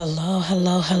Hello,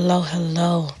 hello, hello,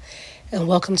 hello, and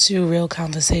welcome to Real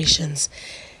Conversations.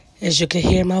 As you can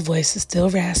hear, my voice is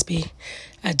still raspy.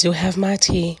 I do have my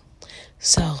tea,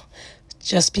 so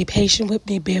just be patient with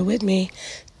me, bear with me.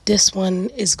 This one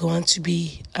is going to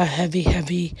be a heavy,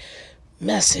 heavy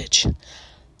message.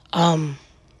 I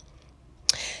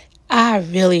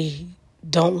really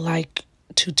don't like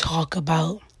to talk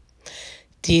about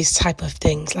these type of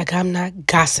things. Like, I'm not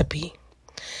gossipy,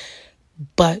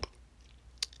 but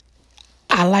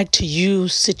I like to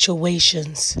use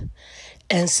situations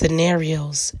and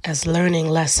scenarios as learning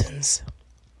lessons,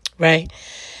 right?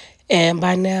 And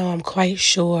by now, I'm quite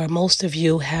sure most of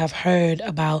you have heard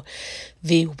about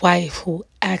the wife who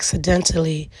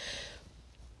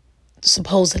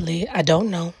supposedly, I don't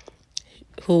know,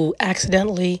 who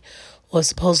accidentally or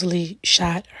supposedly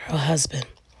shot her husband.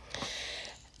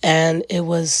 And it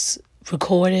was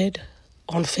recorded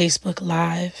on Facebook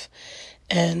Live,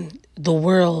 and the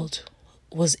world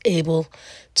was able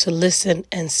to listen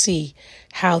and see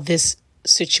how this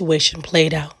situation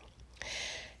played out.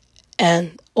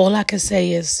 And all I can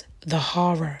say is the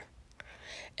horror.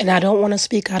 And I don't want to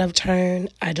speak out of turn.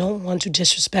 I don't want to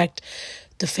disrespect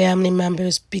the family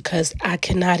members because I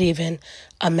cannot even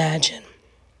imagine.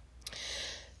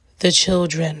 The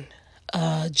children,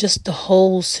 just the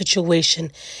whole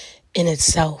situation in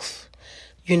itself.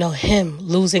 You know, him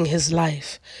losing his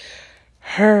life,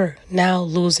 her now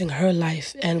losing her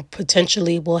life and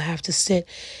potentially will have to sit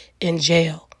in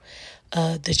jail.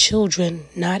 The children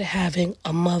not having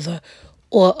a mother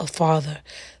or a father,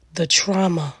 the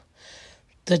trauma,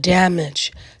 the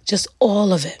damage, just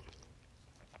all of it.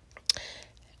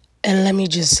 And let me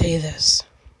just say this.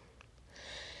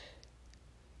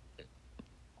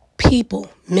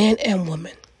 People, men and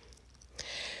women,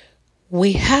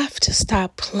 we have to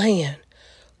stop playing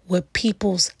with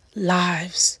people's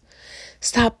lives.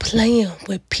 Stop playing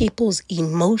with people's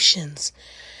emotions.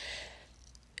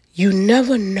 You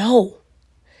never know.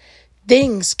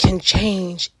 Things can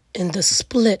change in the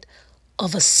split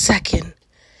of a second.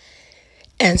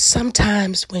 And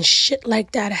sometimes when shit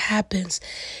like that happens,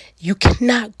 you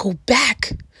cannot go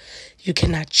back. You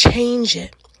cannot change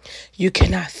it. You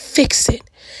cannot fix it.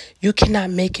 You cannot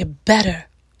make it better.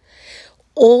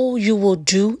 All you will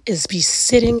do is be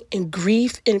sitting in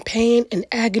grief and pain and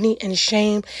agony and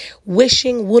shame,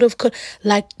 wishing would have could,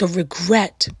 like the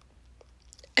regret.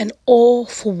 And all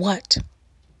for what?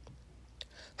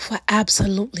 For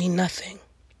absolutely nothing.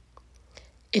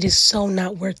 It is so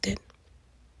not worth it.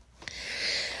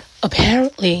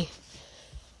 Apparently,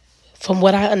 from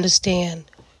what I understand,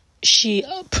 she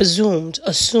assumed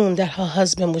that her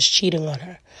husband was cheating on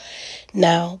her.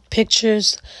 Now,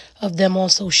 pictures of them on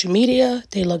social media,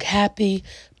 they look happy,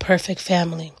 perfect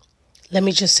family. Let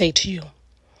me just say to you,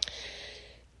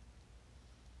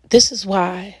 this is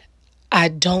why I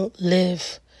don't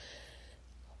live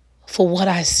for what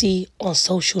I see on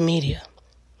social media.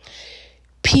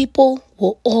 People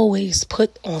will always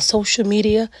put on social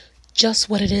media just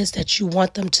what it is that you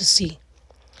want them to see.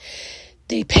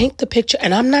 They paint the picture,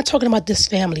 and I'm not talking about this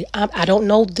family. I don't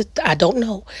know. I don't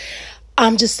know.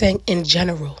 I'm just saying in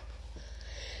general.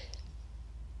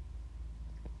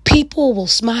 People will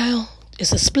smile.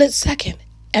 It's a split second.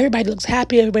 Everybody looks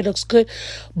happy. Everybody looks good.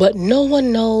 But no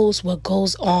one knows what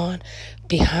goes on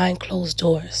behind closed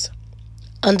doors.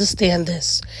 Understand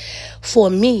this. For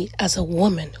me, as a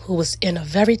woman who was in a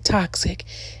very toxic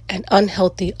and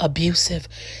unhealthy, abusive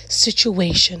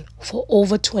situation for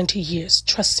over 20 years,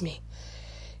 trust me,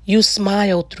 you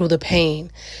smile through the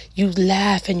pain. You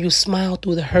laugh and you smile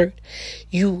through the hurt.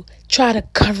 You try to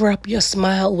cover up your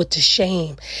smile with the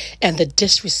shame and the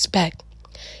disrespect.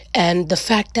 And the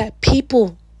fact that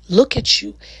people look at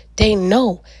you, they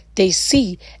know, they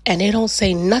see, and they don't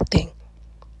say nothing.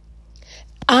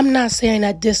 I'm not saying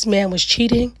that this man was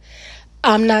cheating.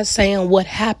 I'm not saying what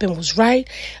happened was right.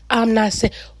 I'm not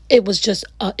saying it's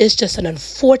just an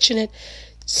unfortunate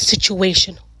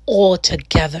situation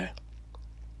altogether.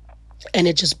 And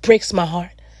it just breaks my heart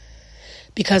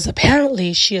because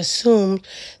apparently she assumed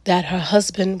that her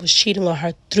husband was cheating on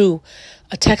her through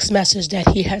a text message that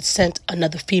he had sent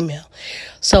another female.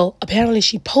 So apparently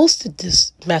she posted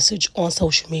this message on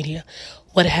social media,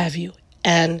 what have you.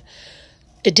 And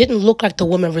it didn't look like the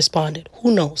woman responded.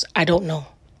 Who knows? I don't know.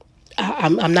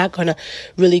 I'm not going to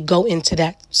really go into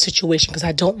that situation because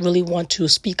I don't really want to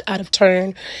speak out of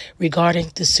turn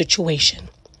regarding this situation.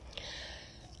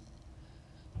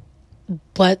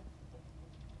 But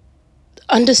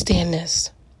understand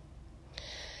this.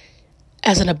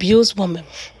 As an abused woman,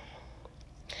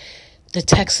 the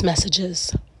text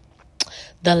messages,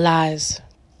 the lies,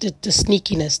 the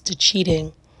sneakiness, the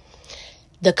cheating,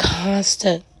 the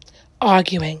constant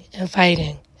arguing and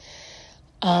fighting,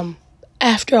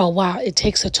 after a while, it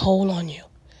takes a toll on you.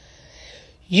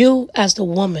 You, as the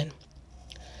woman,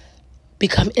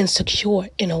 become insecure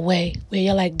in a way where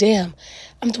you're like, damn,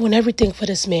 I'm doing everything for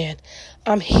this man.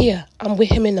 I'm here. I'm with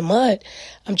him in the mud.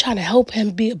 I'm trying to help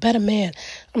him be a better man.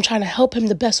 I'm trying to help him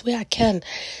the best way I can.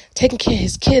 Taking care of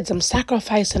his kids. I'm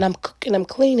sacrificing. I'm cooking. I'm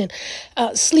cleaning.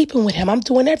 Sleeping with him. I'm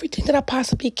doing everything that I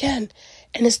possibly can.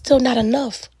 And it's still not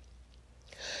enough.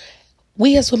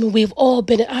 We as women, we've all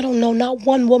been, I don't know, not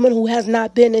one woman who has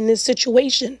not been in this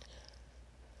situation.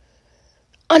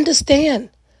 Understand.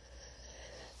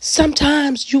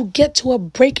 Sometimes you get to a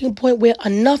breaking point where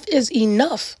enough is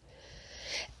enough.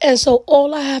 And so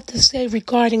all I have to say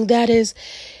regarding that is,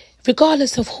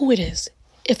 regardless of who it is,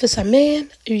 if it's a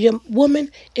man, if you're a woman,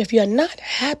 if you're not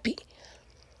happy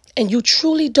and you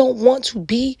truly don't want to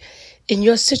be in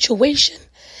your situation,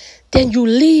 then you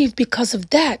leave because of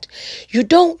that. You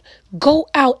don't go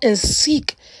out and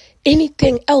seek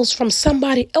anything else from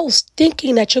somebody else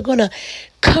thinking that you're going to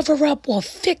cover up or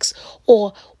fix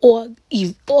or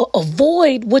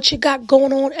avoid what you got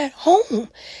going on at home.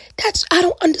 I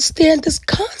don't understand this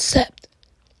concept.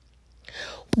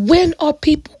 When are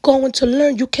people going to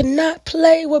learn? You cannot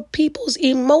play with people's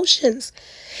emotions.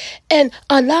 And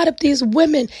a lot of these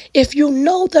women, if you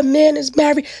know the man is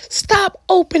married, stop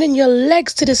opening your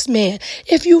legs to this man.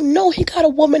 If you know he got a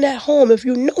woman at home, if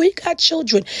you know he got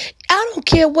children, I don't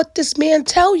care what this man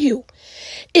tell you.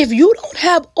 If you don't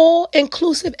have all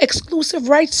inclusive, exclusive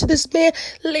rights to this man,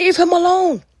 leave him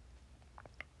alone.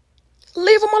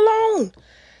 Leave him alone.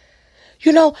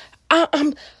 You know,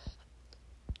 I'm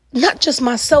not just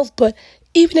myself, but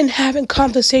even in having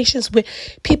conversations with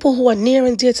people who are near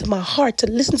and dear to my heart, to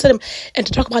listen to them and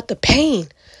to talk about the pain,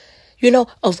 you know,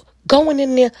 of going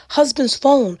in their husband's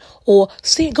phone or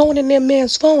going in their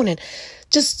man's phone and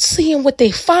just seeing what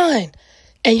they find.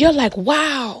 And you're like,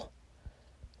 wow,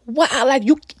 like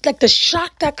the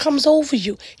shock that comes over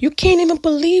you. You can't even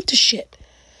believe the shit.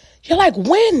 You're like,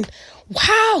 when?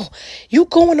 Wow, you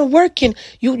going to work and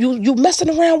you messing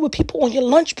around with people on your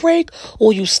lunch break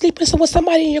or you sleeping with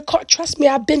somebody in your car. Trust me,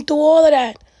 I've been through all of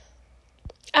that.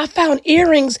 I found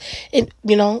earrings and,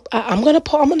 you know, I'm going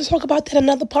to talk about that in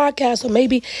another podcast or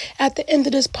maybe at the end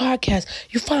of this podcast.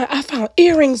 I found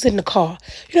earrings in the car.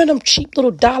 You know, them cheap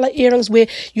little dollar earrings where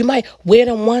you might wear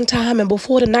them one time and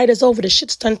before the night is over, the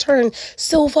shit's done turned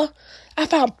silver. I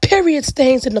found period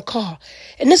stains in the car.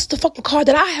 And this is the fucking car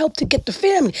that I helped to get the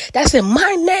family. That's in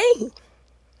my name.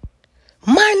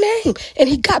 My name. And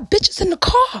he got bitches in the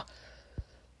car.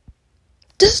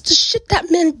 This is the shit that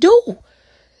men do.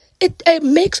 It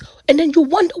makes, and then you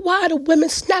wonder why the women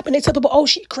snap and they tell people, oh,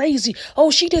 she crazy. Oh,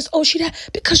 she this, oh, she that.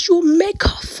 Because you make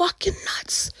her fucking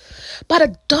nuts by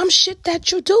the dumb shit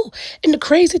that you do. And the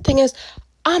crazy thing is,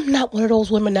 I'm not one of those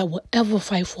women that will ever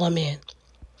fight for a man.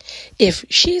 If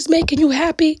she's making you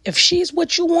happy, if she's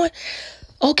what you want,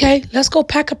 okay, let's go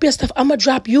pack up your stuff. I'm going to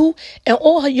drop you and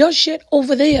all your shit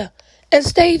over there and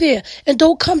stay there. And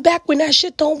don't come back when that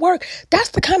shit don't work. That's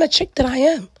the kind of chick that I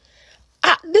am.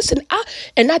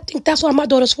 I think that's why my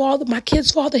daughter's father, my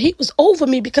kid's father, he was over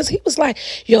me because he was like,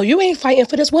 yo, you ain't fighting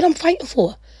for this. What I'm fighting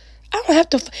for? I don't have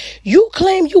to. You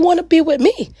claim you want to be with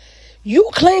me. You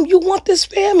claim you want this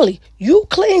family. You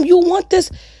claim you want this.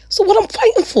 So what I'm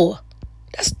fighting for?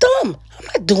 That's dumb. I'm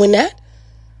not doing that.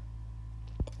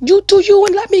 You do you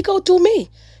and let me go do me.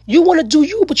 You want to do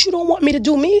you, but you don't want me to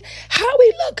do me. How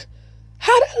we look?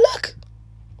 How that look?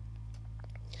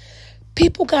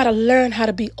 People got to learn how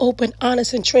to be open,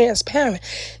 honest, and transparent.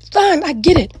 Fine, I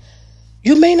get it.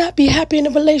 You may not be happy in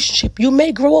a relationship. You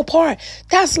may grow apart.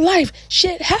 That's life.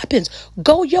 Shit happens.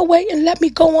 Go your way and let me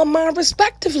go on mine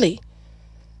respectively.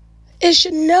 It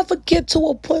should never get to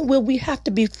a point where we have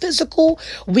to be physical.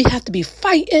 We have to be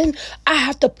fighting.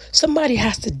 Somebody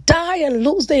has to die and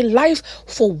lose their life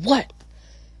for what?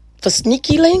 For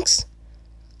sneaky links?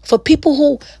 For people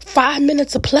who 5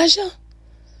 minutes of pleasure?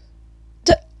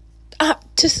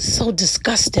 This is so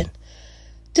disgusting.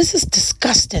 This is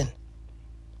disgusting.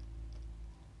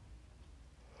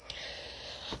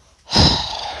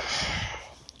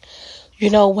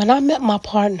 You know, when I met my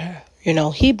partner, you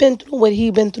know, he been through what he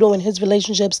been through in his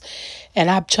relationships, and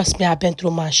trust me, I've been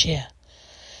through my share.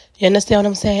 You understand what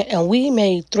I'm saying? And we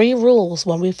made 3 rules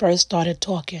when we first started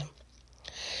talking.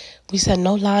 We said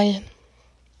no lying,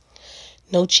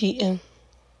 no cheating,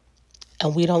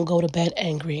 and we don't go to bed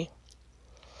angry.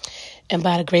 And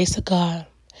by the grace of God,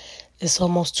 it's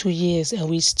almost 2 years and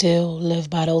we still live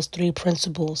by those 3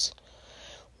 principles.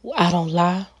 I don't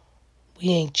lie. We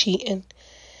ain't cheating.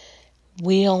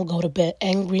 We don't go to bed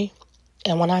angry.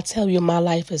 And when I tell you my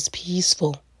life is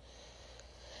peaceful,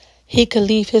 He could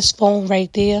leave his phone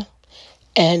right there.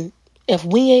 And if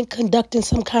we ain't conducting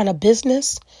some kind of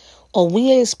business or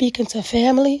we ain't speaking to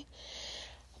family,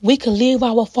 we could leave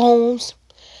our phones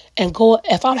and go.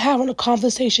 If I'm having a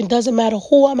conversation, doesn't matter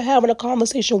who I'm having a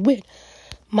conversation with,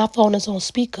 my phone is on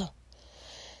speaker.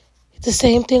 It's the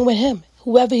same thing with him.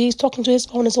 Whoever he's talking to, his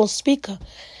phone is on speaker.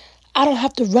 I don't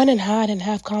have to run and hide and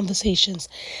have conversations.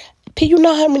 You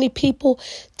know how many people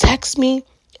text me,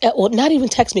 or not even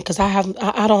text me, because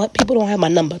people don't have my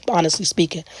number, honestly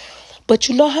speaking. But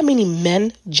you know how many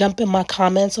men jump in my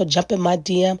comments or jump in my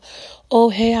DM? Oh,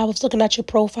 hey, I was looking at your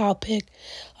profile pic.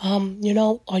 Are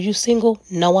you single?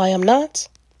 No, I am not.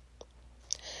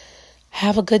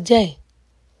 Have a good day.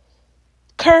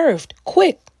 Curved,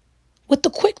 quick, with the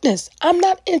quickness. I'm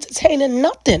not entertaining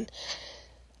nothing.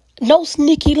 No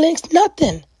sneaky links,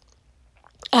 nothing.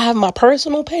 I have my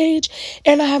personal page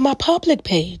and I have my public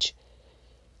page.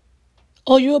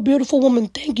 Oh, you're a beautiful woman.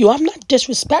 Thank you. I'm not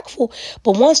disrespectful.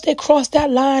 But once they cross that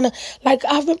line,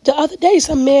 the other day,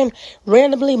 some man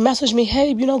randomly messaged me,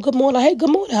 hey, good morning. Hey,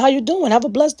 good morning. How you doing? Have a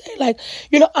blessed day.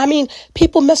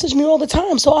 People message me all the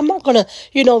time. So I'm not going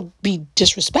to, be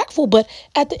disrespectful. But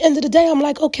at the end of the day, I'm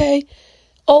like, okay,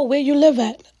 oh, where you live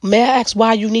at? May I ask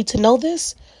why you need to know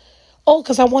this? Oh,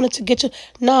 because I wanted to get you.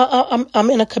 No,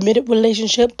 I'm in a committed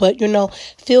relationship, but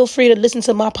feel free to listen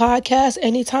to my podcast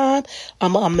anytime.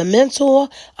 I'm a mentor.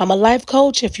 I'm a life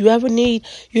coach. If you ever need,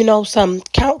 some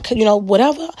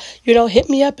whatever, hit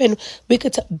me up and we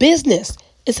could business.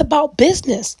 It's about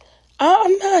business.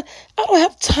 I don't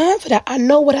have time for that. I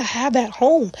know what I have at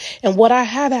home, and what I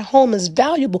have at home is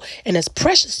valuable and it's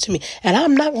precious to me. And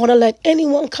I'm not going to let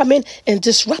anyone come in and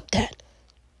disrupt that.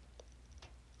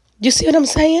 You see what I'm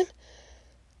saying?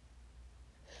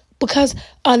 Because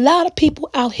a lot of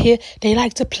people out here, they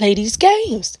like to play these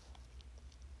games.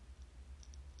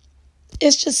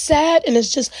 It's just sad and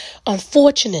it's just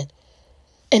unfortunate.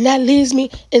 And that leads me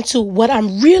into what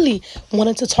I'm really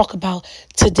wanting to talk about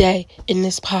today in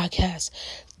this podcast.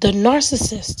 The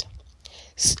narcissist.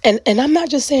 And I'm not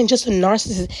just saying just a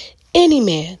narcissist. Any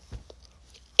man.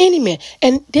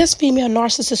 And there's female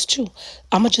narcissists too.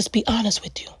 I'm going to just be honest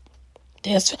with you.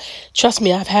 Trust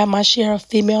me, I've had my share of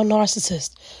female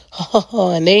narcissists.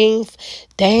 And they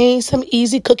ain't some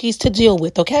easy cookies to deal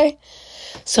with, okay?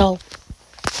 So,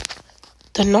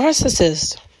 the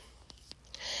narcissist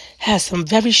has some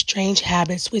very strange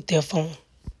habits with their phone.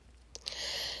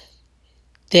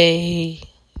 They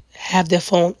have their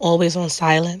phone always on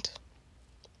silent.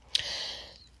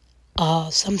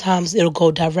 Sometimes it'll go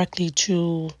directly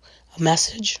to a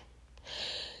message.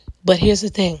 But here's the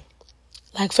thing.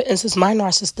 Like, for instance, my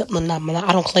narcissist,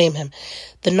 I don't claim him.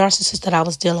 The narcissist that I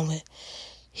was dealing with,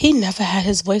 he never had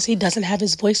his voice. He doesn't have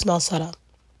his voicemail set up.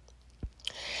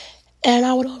 And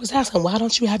I would always ask him, why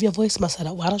don't you have your voicemail set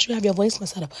up? Why don't you have your voicemail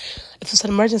set up? If it's an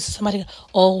emergency,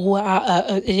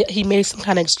 he made some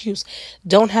kind of excuse.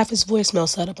 Don't have his voicemail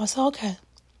set up. I said, okay.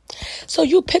 So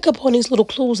you pick up on these little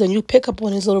clues and you pick up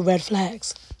on these little red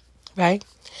flags, right?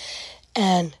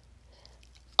 And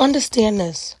understand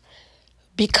this.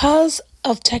 Because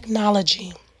of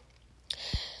technology,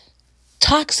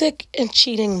 toxic and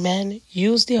cheating men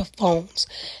use their phones.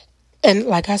 And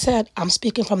like I said, I'm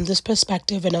speaking from this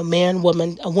perspective in a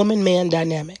woman-man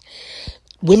dynamic.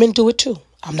 Women do it too.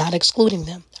 I'm not excluding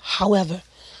them. However,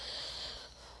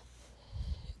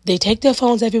 they take their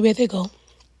phones everywhere they go.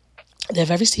 They're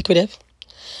very secretive.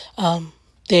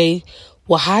 They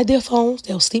will hide their phones.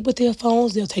 They'll sleep with their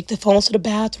phones. They'll take their phones to the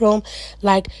bathroom.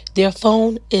 Like, their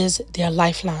phone is their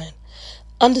lifeline.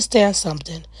 Understand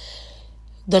something.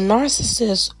 The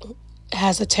narcissist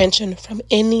has attention from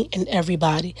any and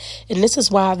everybody. And this is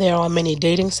why they're on many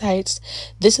dating sites.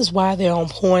 This is why they're on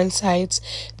porn sites.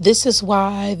 This is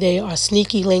why they are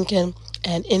sneaky linking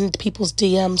and in people's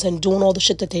DMs and doing all the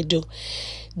shit that they do.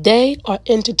 They are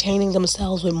entertaining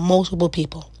themselves with multiple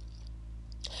people.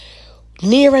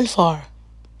 Near and far.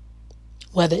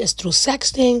 Whether it's through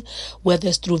sexting, whether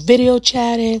it's through video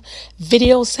chatting,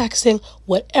 video sexting,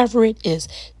 whatever it is.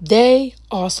 They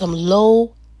are some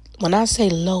low, when I say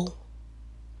low.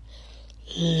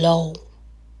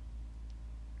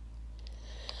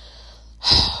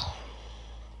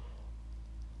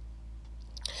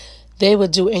 They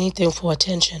would do anything for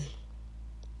attention.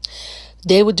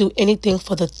 They would do anything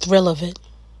for the thrill of it.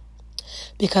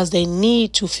 Because they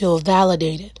need to feel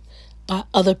validated by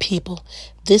other people.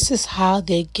 This is how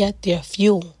they get their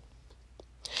fuel.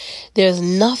 There's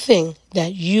nothing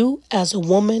that you as a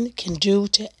woman can do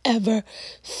to ever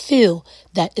fill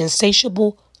that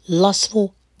insatiable,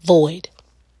 lustful void.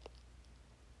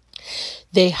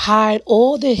 They hide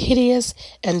all the hideous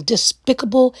and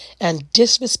despicable and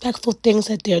disrespectful things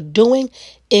that they're doing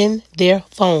in their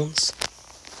phones.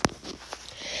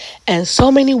 And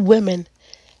so many women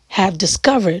have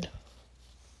discovered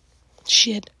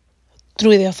shit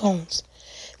through their phones.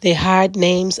 They hide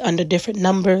names under different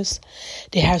numbers.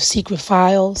 They have secret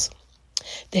files.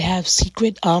 They have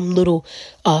secret little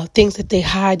things that they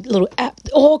hide, little app,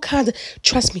 all kinds of,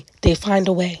 trust me, they find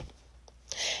a way.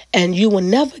 And you will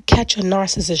never catch a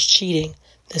narcissist cheating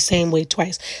the same way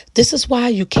twice. This is why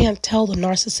you can't tell the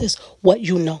narcissist what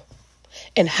you know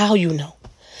and how you know.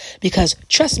 Because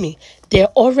trust me, they're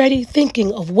already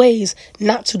thinking of ways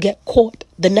not to get caught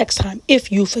the next time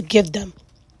if you forgive them.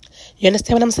 You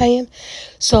understand what I'm saying?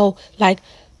 So, like,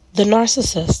 the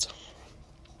narcissist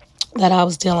that I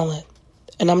was dealing with,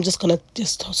 and I'm just going to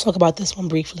just talk about this one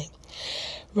briefly,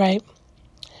 right?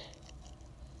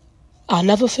 I'll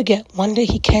never forget, one day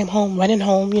he came home, running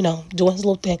home, doing his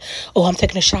little thing. Oh, I'm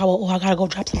taking a shower. Oh, I got to go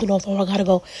drop something off. Oh, I got to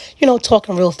go,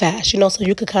 talking real fast, so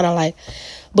you could kind of like,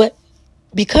 but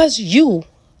because you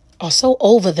are so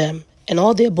over them and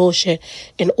all their bullshit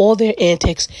and all their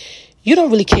antics, you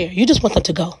don't really care. You just want them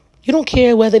to go. You don't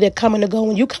care whether they're coming or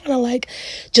going. You kind of like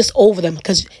just over them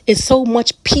because it's so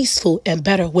much peaceful and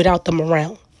better without them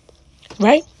around,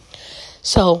 right?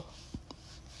 So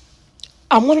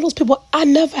I'm one of those people, I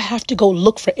never have to go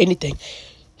look for anything.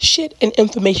 Shit and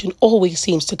information always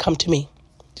seems to come to me.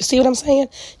 You see what I'm saying?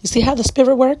 You see how the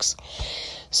spirit works?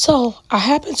 So I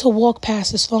happened to walk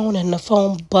past his phone and the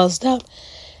phone buzzed up.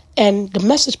 And the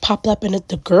message popped up and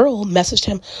the girl messaged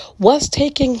him, "What's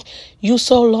taking you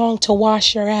so long to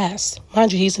wash your ass?"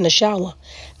 Mind you, he's in the shower.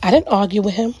 I didn't argue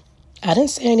with him. I didn't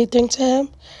say anything to him.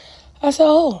 I said,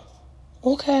 "Oh,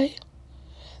 okay.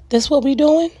 This what we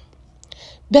doing?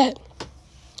 Bet."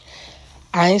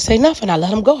 I ain't say nothing. I let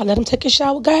him go. I let him take his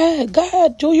shower. Go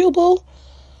ahead. Do you, boo?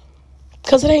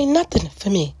 Because it ain't nothing for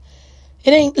me.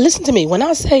 Listen to me. When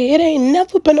I say it ain't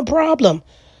never been a problem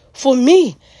for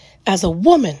me as a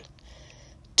woman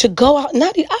to go out,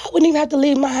 I wouldn't even have to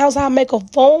leave my house. I'll make a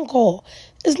phone call.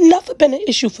 It's never been an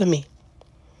issue for me.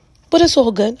 But it's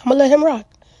all good. I'm going to let him rock.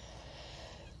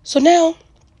 So now,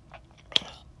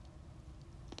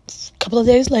 a couple of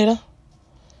days later,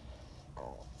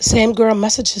 same girl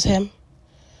messages him,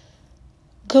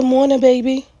 "Good morning,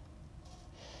 baby."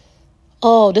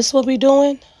 "Oh, this is what we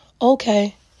doing?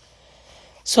 Okay."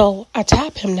 So I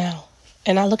tap him now.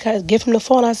 And I give him the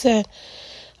phone. I said,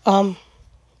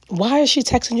 "Why is she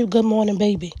texting you, 'Good morning,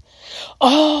 baby'?"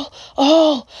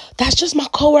 Oh, that's just my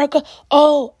coworker.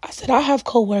 Oh, I said, I have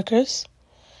coworkers.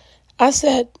 I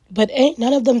said, but ain't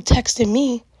none of them texting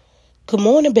me, 'Good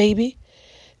morning, baby.'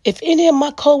 If any of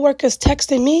my coworkers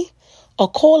texting me or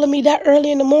calling me that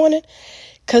early in the morning,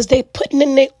 because they putting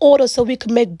in their order so we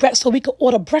can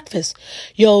order breakfast.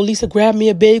 Yo, Lisa, grab me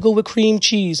a bagel with cream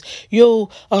cheese. Yo,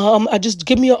 I just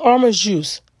give me an orange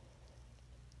juice.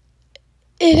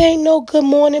 It ain't no 'good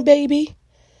morning, baby.'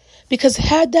 Because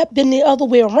had that been the other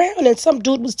way around and some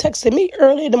dude was texting me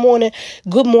early in the morning,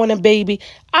 'Good morning, baby,'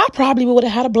 I probably would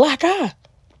have had a black eye,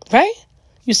 right?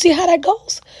 You see how that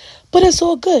goes? But it's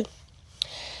all good.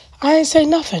 I ain't say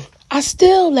nothing. I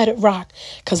still let it rock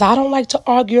because I don't like to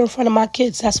argue in front of my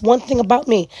kids. That's one thing about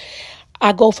me.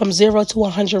 I go from 0 to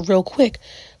 100 real quick,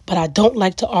 but I don't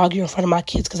like to argue in front of my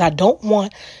kids because I don't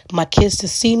want my kids to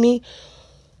see me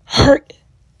hurt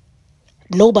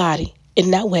nobody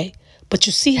in that way. But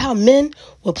you see how men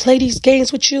will play these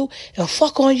games with you and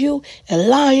fuck on you and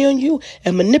lie on you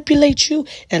and manipulate you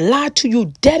and lie to you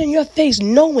dead in your face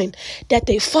knowing that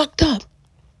they fucked up.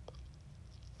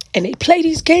 And they play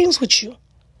these games with you.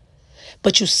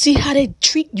 But you see how they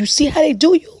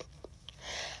do you.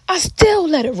 I still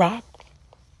let it rock.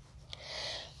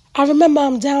 I remember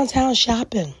I'm downtown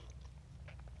shopping.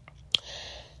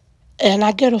 And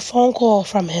I get a phone call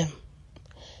from him.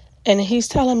 And he's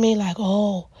telling me like,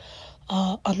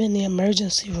 I'm in the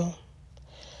emergency room.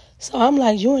 So I'm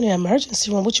like, "You in the emergency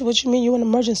room? What you mean you in the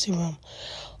emergency room?"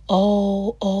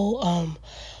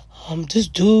 This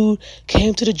dude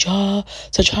came to the job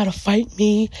to try to fight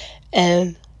me.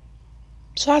 And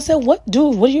so I said, "What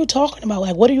dude? What are you talking about?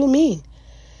 Like, what do you mean?"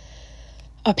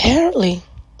 Apparently,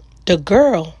 the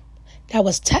girl that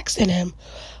was texting him,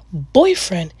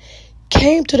 boyfriend,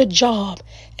 came to the job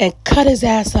and cut his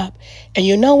ass up. And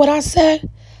you know what I said?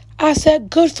 I said,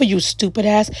 "Good for you, stupid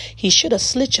ass. He should have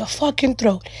slit your fucking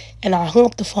throat." And I hung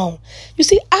up the phone. You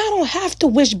see, I don't have to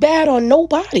wish bad on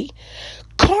nobody.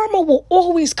 Karma will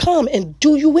always come and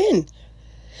do you in.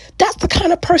 That's the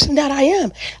kind of person that I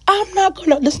am. I'm not going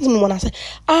to, listen to me when I say,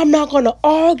 I'm not going to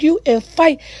argue and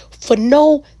fight for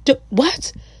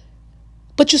what?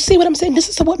 But you see what I'm saying? This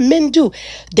is what men do.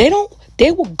 They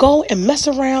will go and mess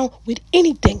around with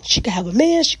anything. She could have a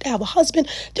man, she could have a husband.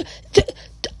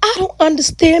 I don't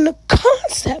understand the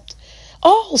concept.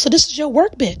 Oh, so this is your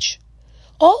work, bitch.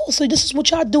 Oh, so this is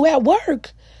what y'all do at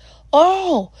work.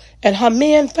 Oh, and her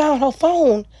man found her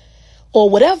phone or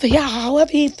whatever,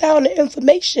 however he found the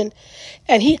information.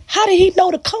 And how did he know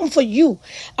to come for you?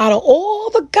 Out of all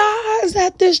the guys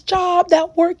at this job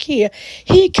that work here,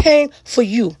 he came for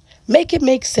you. Make it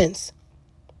make sense.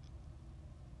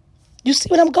 You see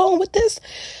what I'm going with this?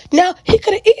 Now, he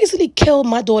could have easily killed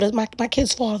my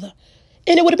kid's father.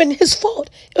 And it would have been his fault.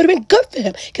 It would have been good for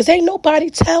him. Because ain't nobody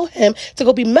tell him to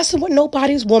go be messing with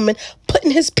nobody's woman,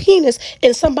 putting his penis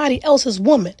in somebody else's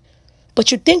woman.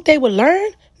 But you think they would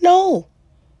learn? No.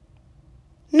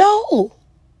 No.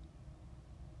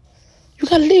 You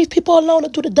got to leave people alone to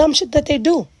do the dumb shit that they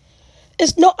do.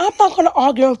 I'm not going to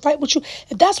argue and fight with you.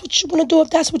 If that's what you want to do,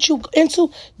 if that's what you into,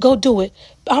 go do it.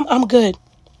 I'm good.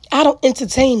 I don't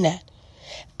entertain that.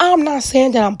 I'm not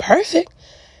saying that I'm perfect.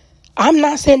 I'm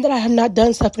not saying that I have not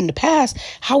done stuff in the past.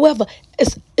 However,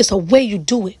 it's a way you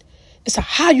do it. It's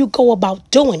how you go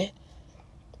about doing it.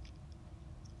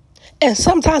 And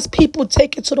sometimes people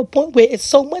take it to the point where it's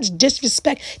so much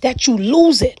disrespect that you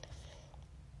lose it.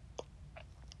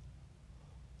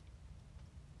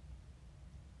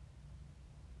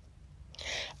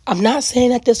 I'm not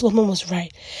saying that this woman was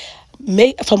right.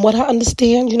 From what I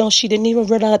understand, she didn't even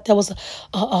realize that there was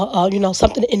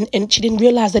something, and she didn't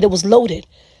realize that it was loaded.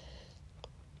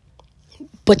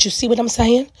 But you see what I'm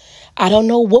saying? I don't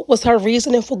know what was her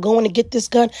reasoning for going to get this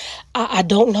gun. I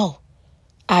don't know.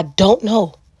 I don't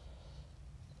know.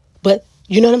 But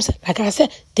you know what I'm saying? Like I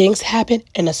said, things happen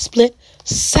in a split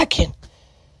second.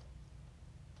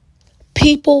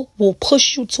 People will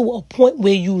push you to a point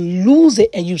where you lose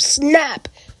it and you snap.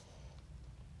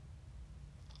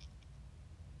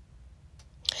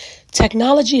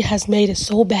 Technology has made it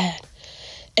so bad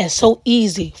and so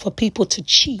easy for people to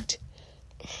cheat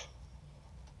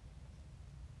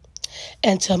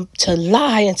and to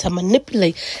lie and to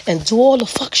manipulate and do all the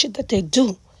fuck shit that they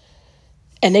do.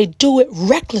 And they do it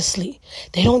recklessly.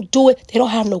 They don't do it. They don't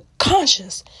have no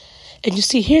conscience. And you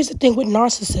see, here's the thing with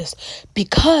narcissists.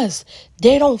 Because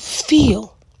they don't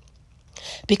feel,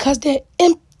 because they're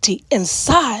empty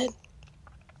inside,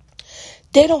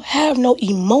 they don't have no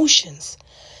emotions.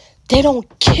 They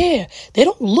don't care. They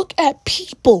don't look at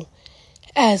people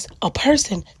as a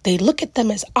person. They look at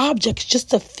them as objects just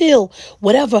to feel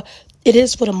whatever it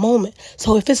is for the moment.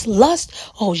 So if it's lust,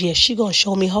 oh yeah, she gonna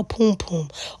show me her poom poom.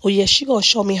 Oh yeah, she gonna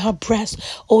show me her breast.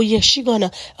 Oh yeah, she gonna,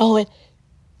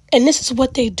 and this is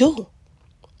what they do.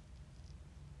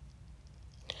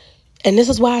 And this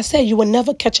is why I say you will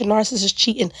never catch a narcissist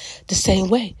cheating the same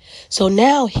way. So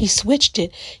now he switched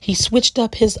it. He switched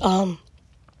up his,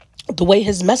 the way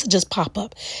his messages pop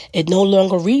up. It no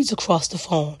longer reads across the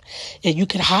phone. And you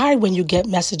can hide when you get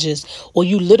messages, or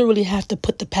you literally have to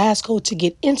put the passcode to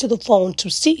get into the phone to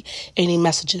see any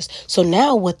messages. So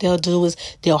now what they'll do is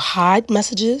they'll hide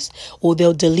messages, or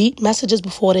they'll delete messages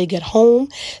before they get home.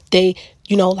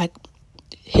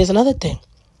 Here's another thing.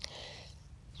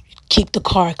 Keep the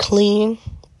car clean,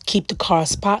 keep the car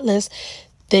spotless.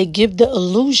 They give the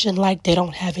illusion like they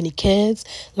don't have any kids,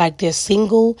 like they're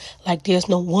single, like there's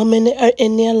no woman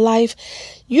in their life.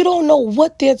 You don't know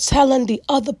what they're telling the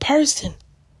other person.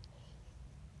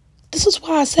 This is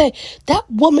why I say that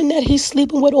woman that he's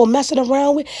sleeping with or messing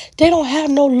around with, they don't have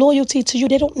no loyalty to you.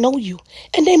 They don't know you.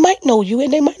 And they might know you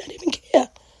and they might not even care.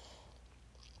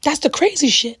 That's the crazy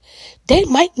shit. They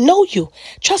might know you.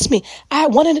 Trust me, I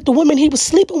had one of the women he was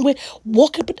sleeping with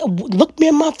looked me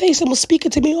in my face and was speaking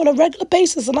to me on a regular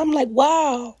basis. And I'm like,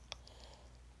 wow.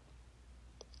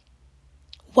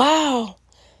 Wow.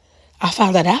 I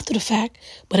found out after the fact,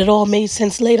 but it all made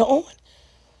sense later on.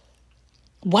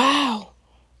 Wow.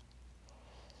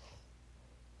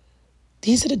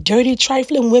 These are the dirty,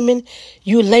 trifling women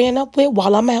you laying up with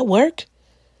while I'm at work?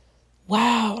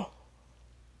 Wow.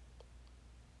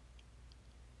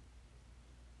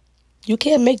 You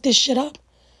can't make this shit up.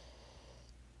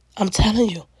 I'm telling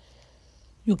you.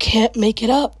 You can't make it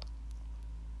up.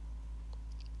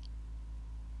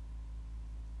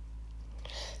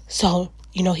 So,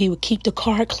 he would keep the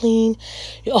car clean.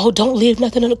 Oh, don't leave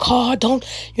nothing in the car. Don't,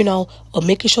 or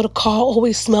making sure the car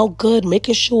always smell good.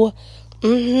 Making sure.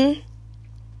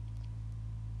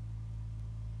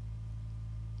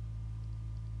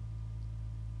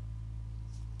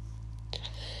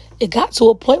 It got to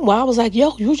a point where I was like,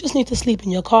 yo, you just need to sleep in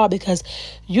your car because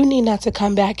you need not to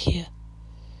come back here.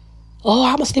 Oh,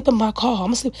 I'm going to sleep in my car.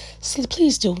 I'm going to sleep.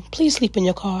 Please do. Please sleep in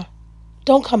your car.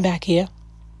 Don't come back here.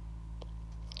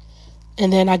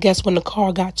 And then I guess when the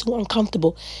car got too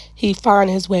uncomfortable, he found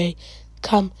his way.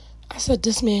 Come. I said,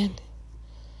 this man,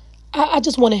 I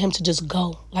just wanted him to just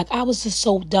go. Like, I was just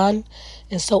so done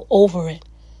and so over it.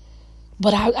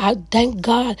 But I thank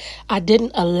God I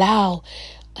didn't allow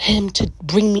him to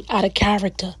bring me out of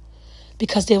character.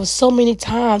 Because there was so many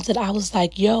times that I was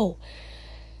like, yo,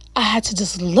 I had to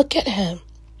just look at him.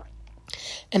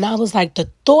 And I was like,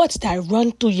 the thoughts that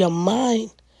run through your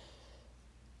mind.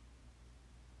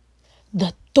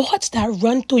 The thoughts that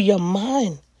run through your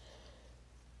mind.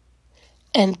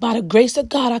 And by the grace of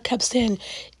God, I kept saying,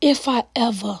 if I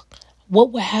ever,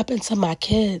 what would happen to my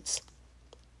kids?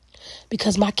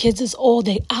 Because my kids is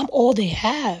I'm all they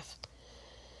have.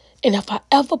 And if I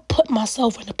ever put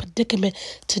myself in a predicament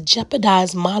to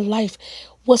jeopardize my life,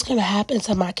 what's going to happen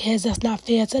to my kids? That's not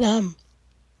fair to them.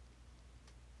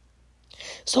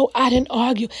 So I didn't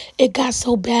argue. It got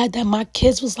so bad that my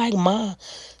kids was like, Ma,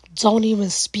 don't even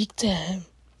speak to him.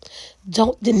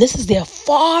 Then this is their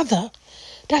father.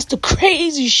 That's the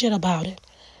crazy shit about it.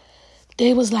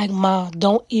 They was like, Ma,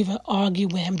 don't even argue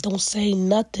with him. Don't say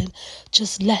nothing.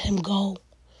 Just let him go.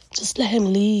 Just let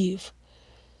him leave.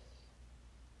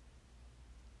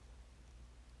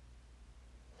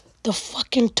 The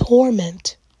fucking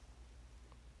torment.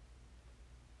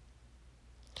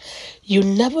 You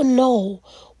never know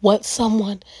what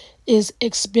someone is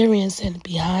experiencing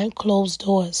behind closed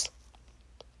doors.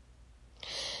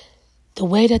 The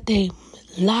way that they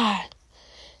lie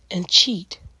and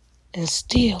cheat and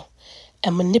steal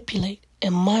and manipulate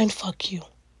and mindfuck you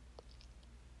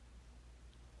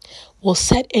will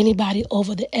set anybody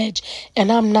over the edge.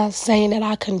 And I'm not saying that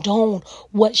I condone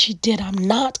what she did. I'm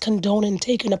not condoning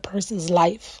taking a person's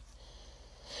life.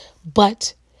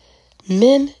 But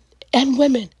men and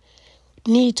women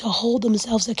need to hold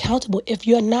themselves accountable. If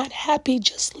you're not happy,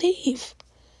 just leave.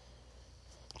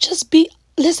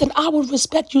 Listen, I would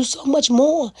respect you so much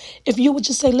more if you would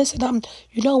just say, listen,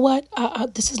 you know what?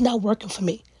 This is not working for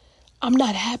me. I'm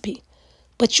not happy.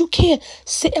 But you can't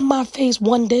sit in my face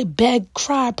one day, beg,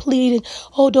 cry, plead,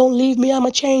 and, don't leave me. I'm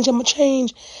going to change.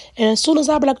 And as soon as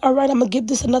I be like, all right, I'm going to give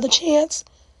this another chance.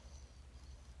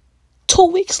 2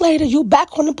 weeks later, you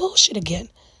back on the bullshit again.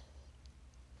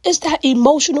 It's that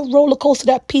emotional roller coaster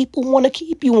that people want to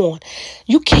keep you on.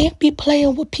 You can't be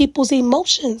playing with people's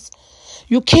emotions.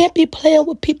 You can't be playing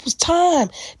with people's time,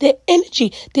 their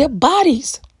energy, their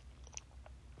bodies.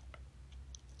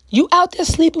 You out there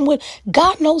sleeping with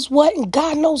God knows what and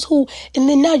God knows who, and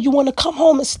then now you want to come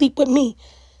home and sleep with me.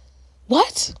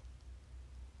 What?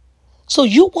 So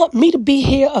you want me to be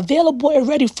here available and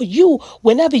ready for you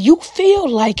whenever you feel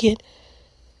like it,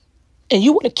 and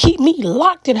you want to keep me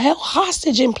locked and held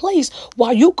hostage in place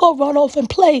while you go run off and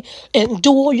play and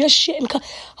do all your shit.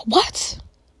 What?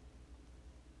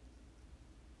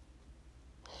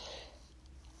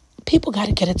 People got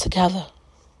to get it together.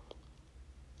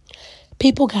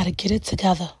 People got to get it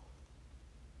together.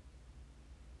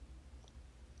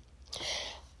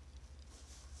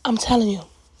 I'm telling you,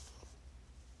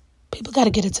 people got to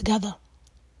get it together.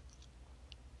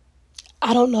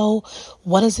 I don't know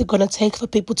what is it going to take for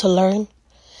people to learn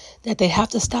that they have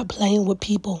to stop playing with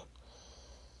people.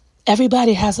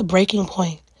 Everybody has a breaking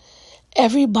point.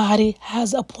 Everybody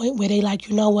has a point where they like,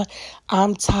 you know what?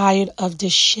 I'm tired of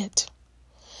this shit.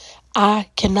 I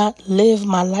cannot live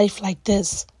my life like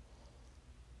this.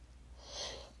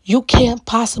 You can't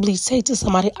possibly say to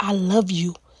somebody, I love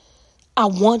you. I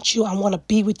want you. I want to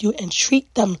be with you, and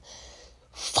treat them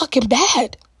fucking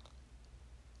bad.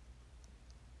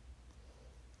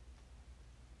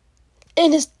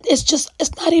 And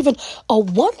it's not even a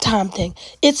one-time thing.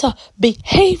 It's a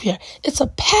behavior. It's a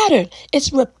pattern.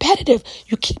 It's repetitive.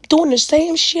 You keep doing the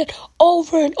same shit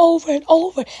over and over and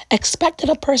over, expecting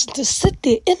a person to sit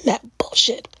there in that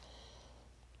bullshit.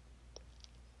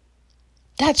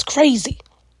 That's crazy.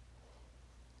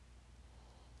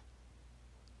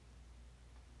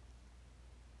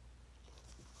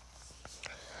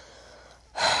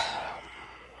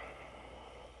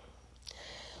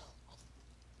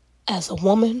 As a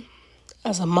woman,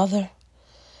 as a mother,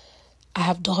 I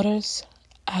have daughters.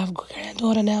 I have a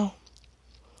granddaughter now.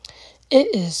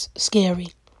 It is scary.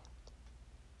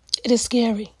 It is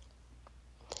scary.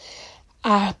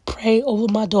 I pray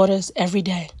over my daughters every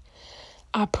day.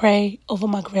 I pray over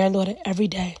my granddaughter every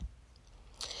day.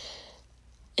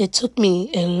 It took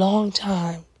me a long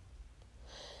time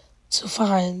to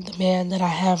find the man that I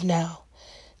have now.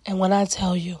 And when I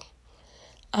tell you,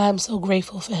 I'm so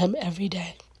grateful for him every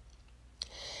day.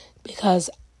 Because,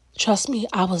 trust me,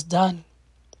 I was done.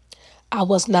 I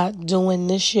was not doing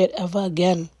this shit ever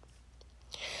again.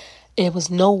 There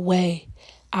was no way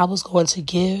I was going to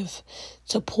give,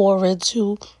 to pour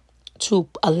into, to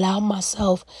allow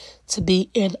myself to be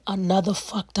in another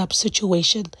fucked up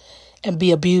situation and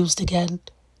be abused again.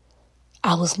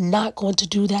 I was not going to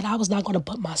do that. I was not going to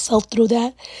put myself through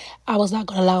that. I was not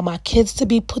going to allow my kids to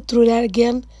be put through that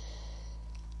again.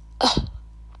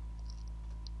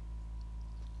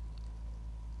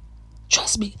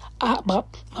 Trust me, my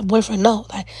boyfriend knows.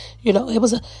 Like, it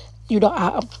was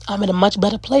I'm in a much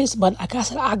better place. But like I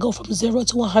said, I go from 0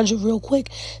 to 100 real quick.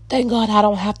 Thank God I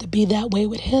don't have to be that way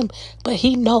with him. But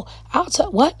he know.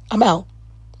 I'm out.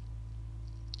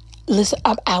 Listen,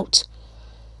 I'm out.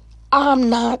 I'm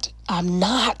not. I'm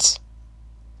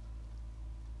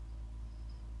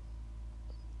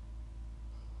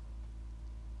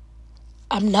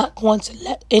not going to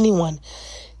let anyone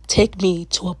take me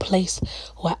to a place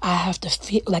where I have to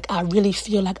feel like I really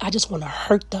feel like I just want to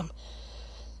hurt them.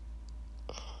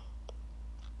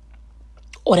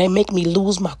 Or they make me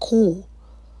lose my cool.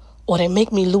 Or they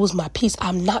make me lose my peace.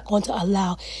 I'm not going to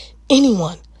allow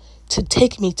anyone to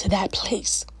take me to that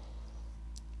place.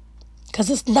 Because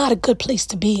it's not a good place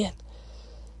to be in.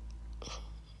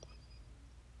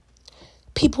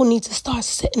 People need to start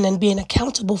sitting and being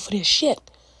accountable for their shit.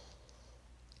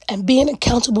 And being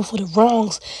accountable for the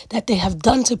wrongs that they have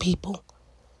done to people.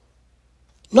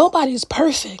 Nobody is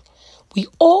perfect. We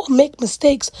all make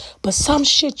mistakes, but some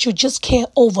shit you just can't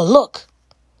overlook.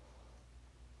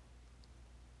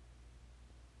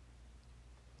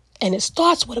 And it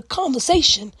starts with a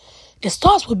conversation. It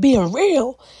starts with being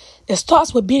real. It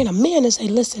starts with being a man and say,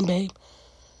 listen, babe,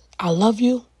 I love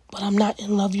you, but I'm not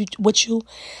in love with you.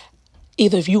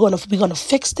 Either if we're gonna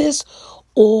fix this,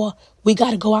 or we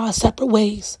got to go our separate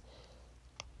ways.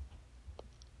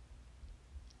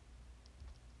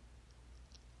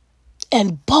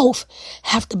 And both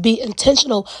have to be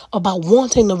intentional about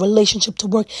wanting the relationship to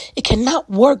work. It cannot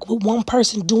work with one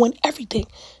person doing everything.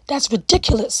 That's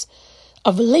ridiculous.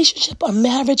 A relationship, a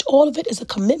marriage, all of it is a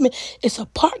commitment. It's a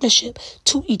partnership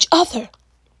to each other.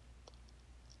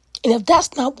 And if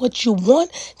that's not what you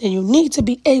want, then you need to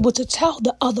be able to tell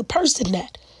the other person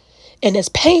that. And as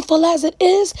painful as it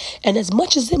is, and as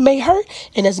much as it may hurt,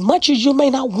 and as much as you may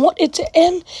not want it to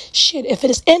end, shit, if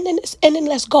it is ending, it's ending,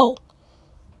 let's go.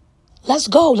 Let's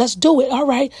go. Let's do it. All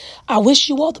right. I wish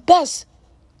you all the best.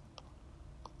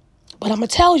 But I'm going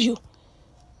to tell you,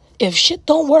 if shit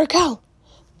don't work out,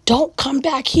 don't come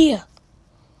back here.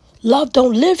 Love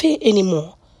don't live here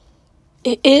anymore.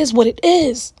 It is what it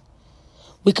is.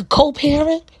 We could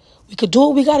co-parent. We could do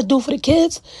what we got to do for the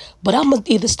kids. But I'm going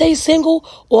to either stay single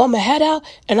or I'm going to head out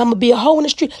and I'm going to be a hoe in the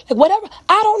street. Like whatever.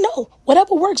 I don't know.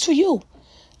 Whatever works for you.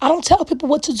 I don't tell people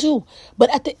what to do.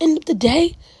 But at the end of the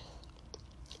day,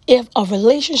 if a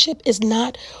relationship is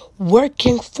not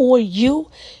working for you,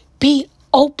 be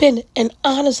open and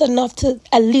honest enough to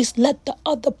at least let the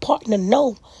other partner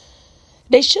know.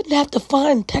 They shouldn't have to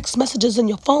find text messages in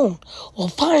your phone, or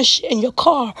find shit in your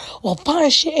car, or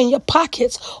find shit in your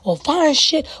pockets, or find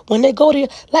shit when they go to your...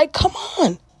 Like, come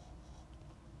on.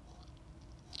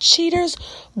 Cheaters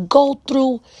go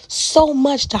through so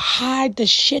much to hide the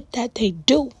shit that they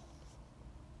do.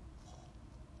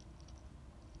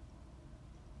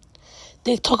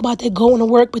 They talk about they going to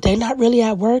work, but they're not really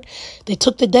at work. They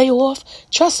took the day off.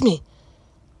 Trust me.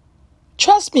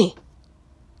 Trust me.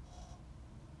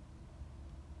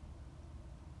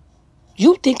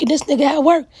 You thinking this nigga at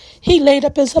work. He laid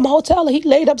up in some hotel. Or he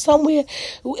laid up somewhere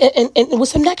and with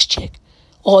some next chick.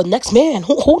 Or next man.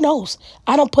 Who knows?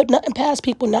 I don't put nothing past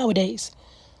people nowadays.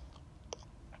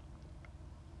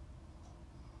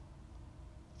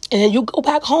 And then you go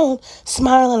back home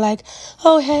smiling like,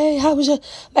 oh, hey, how was your...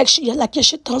 Like your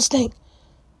shit don't stink.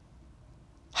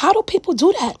 How do people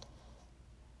do that?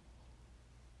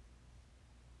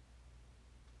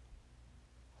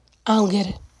 I don't get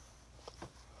it.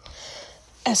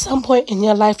 At some point in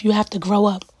your life, you have to grow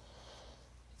up.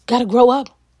 Gotta grow up.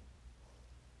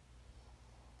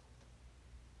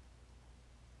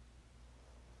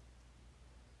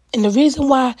 And the reason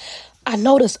why I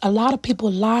notice a lot of people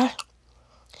lie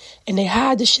and they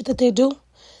hide the shit that they do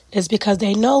is because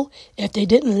they know if they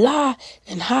didn't lie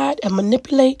and hide and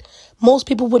manipulate, most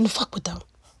people wouldn't fuck with them.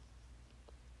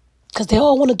 Because they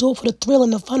all want to do it for the thrill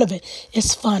and the fun of it.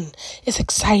 It's fun. It's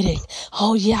exciting.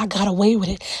 Oh, yeah, I got away with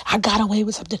it. I got away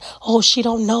with something. Oh, she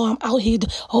don't know I'm out here.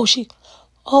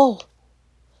 Oh,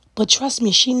 but trust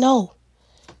me, she know.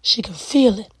 She can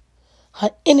feel it.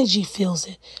 Her energy feels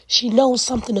it. She knows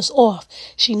something is off.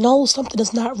 She knows something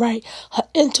is not right. Her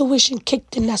intuition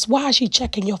kicked in. That's why she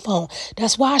checking your phone.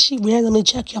 That's why she randomly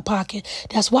checked your pocket.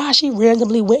 That's why she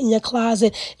randomly went in your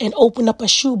closet and opened up a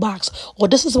shoebox. Or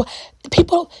this is what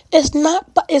people. It's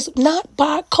not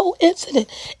by coincidence.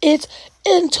 It's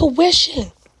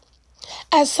intuition.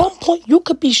 At some point, you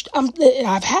could be.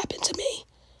 I've happened to me.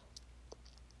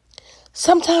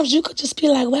 Sometimes you could just be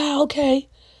like, "Wow, okay."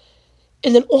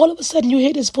 And then all of a sudden you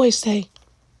hear this voice say,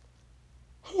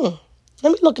 let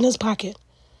me look in his pocket.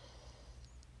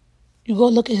 You go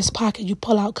look in his pocket, you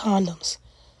pull out condoms.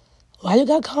 Why you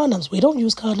got condoms? We don't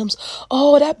use condoms.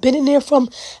 Oh, that been in there from...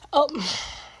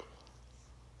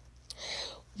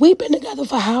 We've been together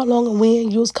for how long and we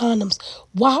ain't used condoms?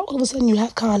 Why all of a sudden you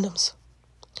have condoms?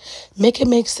 Make it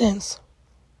make sense.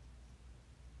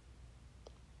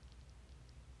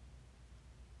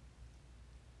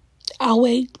 I'll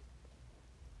wait.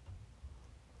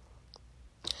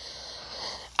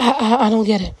 I don't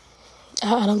get it.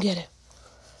 I don't get it.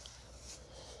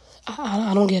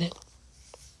 I don't get it.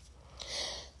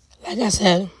 Like I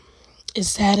said, it's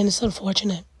sad and it's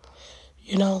unfortunate.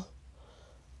 You know,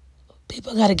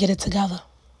 people got to get it together.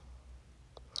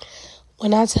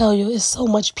 When I tell you, it's so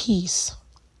much peace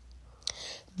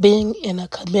being in a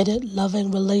committed,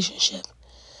 loving relationship.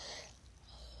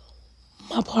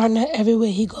 My partner,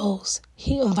 everywhere he goes,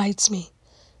 he invites me.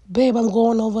 Babe, I'm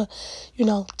going over,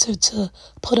 to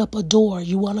put up a door.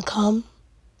 You want to come?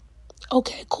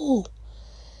 Okay, cool.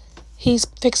 He's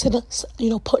fixing,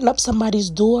 putting up somebody's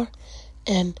door.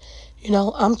 And,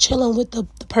 I'm chilling with the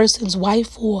person's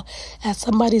wife or at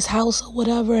somebody's house or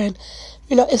whatever. And,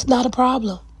 it's not a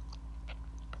problem.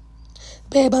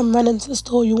 Babe, I'm running to the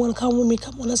store. You want to come with me?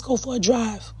 Come on, let's go for a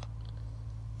drive.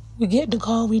 We get in the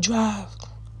car, we drive.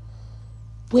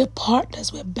 We're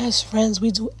partners. We're best friends. We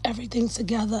do everything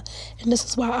together. And this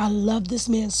is why I love this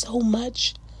man so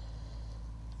much.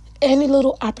 Any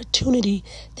little opportunity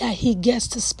that he gets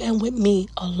to spend with me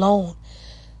alone.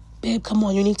 Babe, come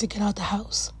on. You need to get out the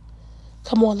house.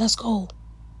 Come on, let's go.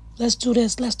 Let's do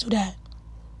this. Let's do that.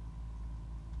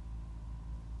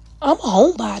 I'm a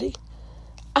homebody.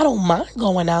 I don't mind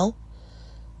going out.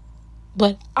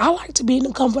 But I like to be in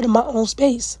the comfort of my own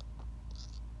space.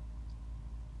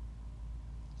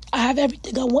 I have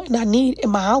everything I want and I need in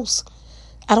my house.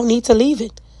 I don't need to leave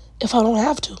it if I don't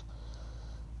have to.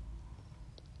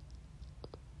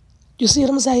 You see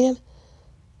what I'm saying?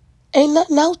 Ain't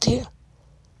nothing out there.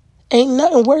 Ain't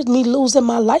nothing worth me losing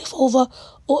my life over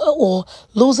or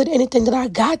losing anything that I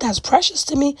got that's precious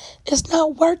to me. It's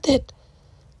not worth it.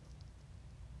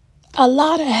 A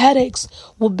lot of headaches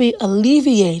will be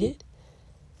alleviated.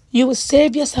 You would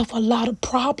save yourself a lot of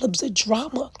problems and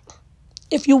drama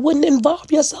if you wouldn't involve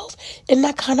yourself in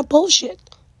that kind of bullshit.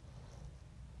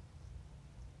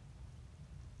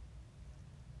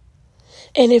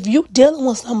 And if you're dealing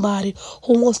with somebody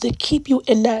who wants to keep you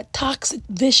in that toxic,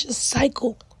 vicious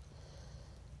cycle,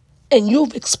 and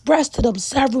you've expressed to them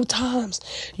several times,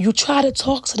 you try to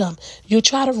talk to them, you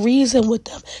try to reason with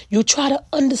them, you try to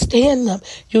understand them,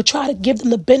 you try to give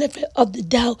them the benefit of the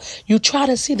doubt, you try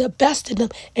to see the best in them,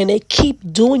 and they keep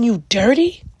doing you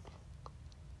dirty,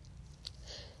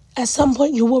 at some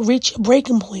point you will reach your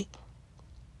breaking point.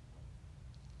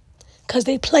 Because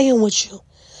they playing with you.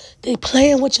 They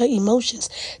playing with your emotions.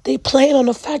 They playing on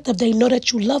the fact that they know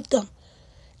that you love them.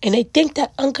 And they think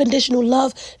that unconditional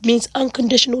love means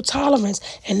unconditional tolerance.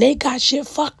 And they got shit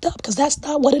fucked up because that's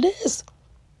not what it is.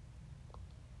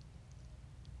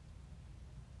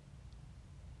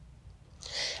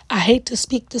 I hate to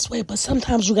speak this way, but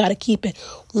sometimes you got to keep it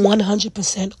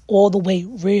 100% all the way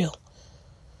real.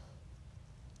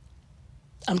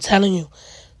 I'm telling you,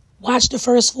 watch the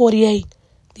first 48.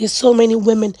 There's so many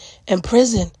women in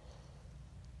prison.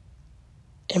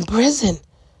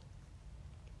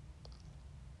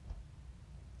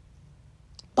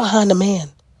 Behind a man.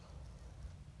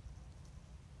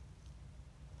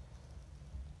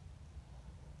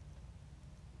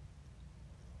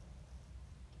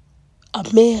 A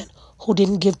man who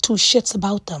didn't give two shits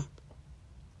about them.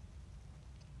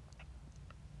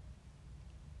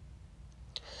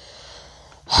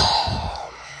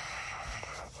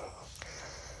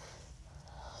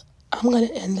 I'm going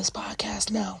to end this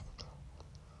podcast now.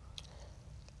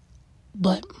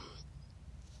 But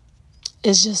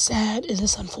it's just sad and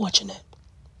it's unfortunate.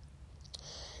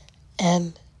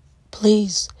 And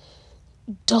please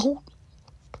don't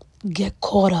get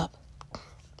caught up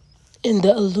in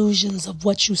the illusions of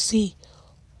what you see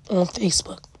on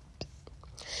Facebook.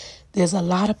 There's a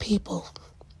lot of people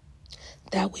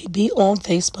that we be on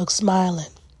Facebook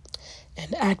smiling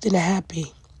and acting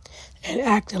happy and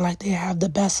acting like they have the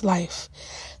best life,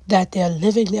 that they're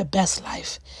living their best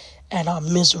life, and are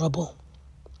miserable,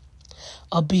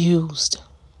 abused,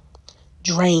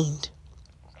 drained,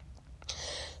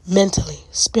 mentally,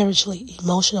 spiritually,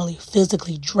 emotionally,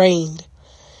 physically drained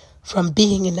from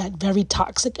being in that very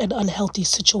toxic and unhealthy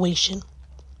situation.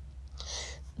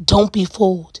 Don't be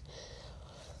fooled.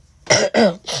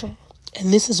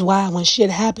 And this is why when shit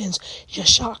happens, you're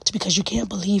shocked because you can't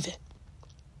believe it.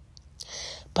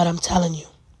 But I'm telling you,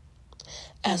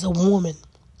 as a woman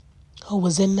who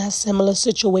was in that similar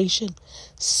situation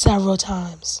several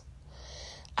times,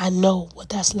 I know what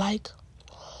that's like,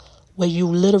 where you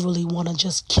literally want to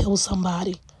just kill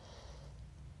somebody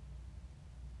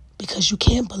because you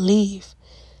can't believe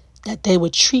that they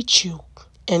would treat you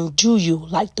and do you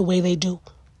like the way they do.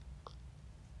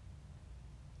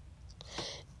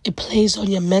 It plays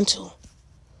on your mental.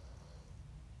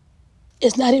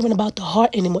 It's not even about the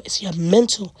heart anymore. It's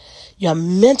your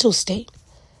mental state.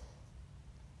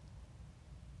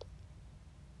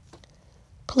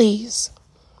 Please,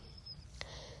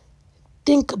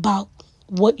 think about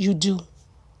what you do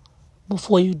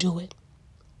before you do it.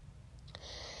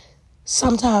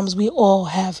 Sometimes we all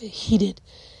have heated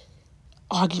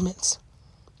arguments.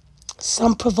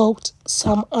 Some provoked,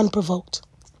 some unprovoked.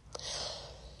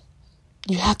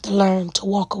 You have to learn to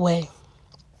walk away.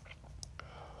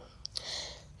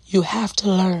 You have to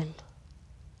learn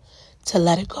to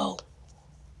let it go.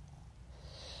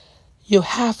 You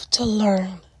have to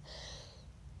learn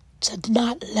to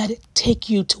not let it take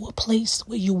you to a place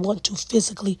where you want to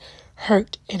physically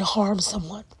hurt and harm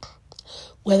someone,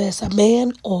 whether it's a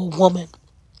man or a woman.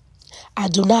 I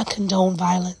do not condone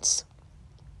violence.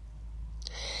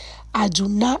 I do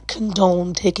not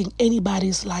condone taking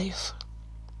anybody's life.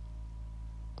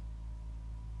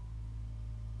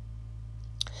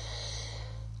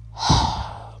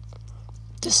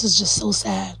 This is just so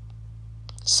sad.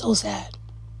 So sad.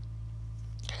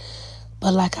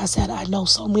 But like I said, I know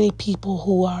so many people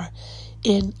who are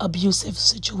in abusive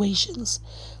situations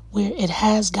where it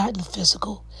has gotten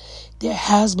physical. There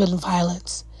has been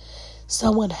violence.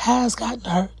 Someone has gotten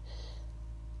hurt.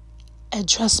 And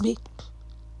trust me,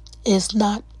 it's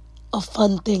not a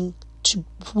fun thing to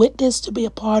witness, to be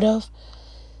a part of.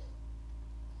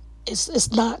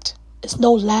 It's not. It's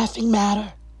no laughing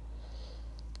matter.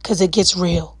 Because it gets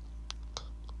real.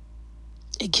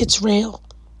 It gets real.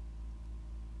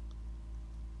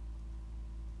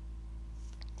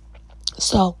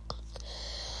 So,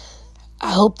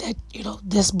 I hope that,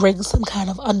 this brings some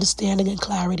kind of understanding and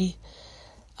clarity.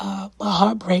 My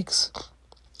heart breaks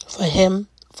for him,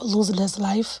 for losing his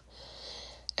life,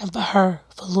 and for her,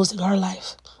 for losing her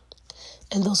life.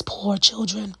 And those poor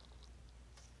children.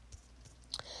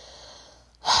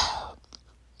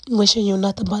 Wishing you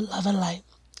nothing but love and light.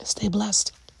 Stay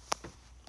blessed.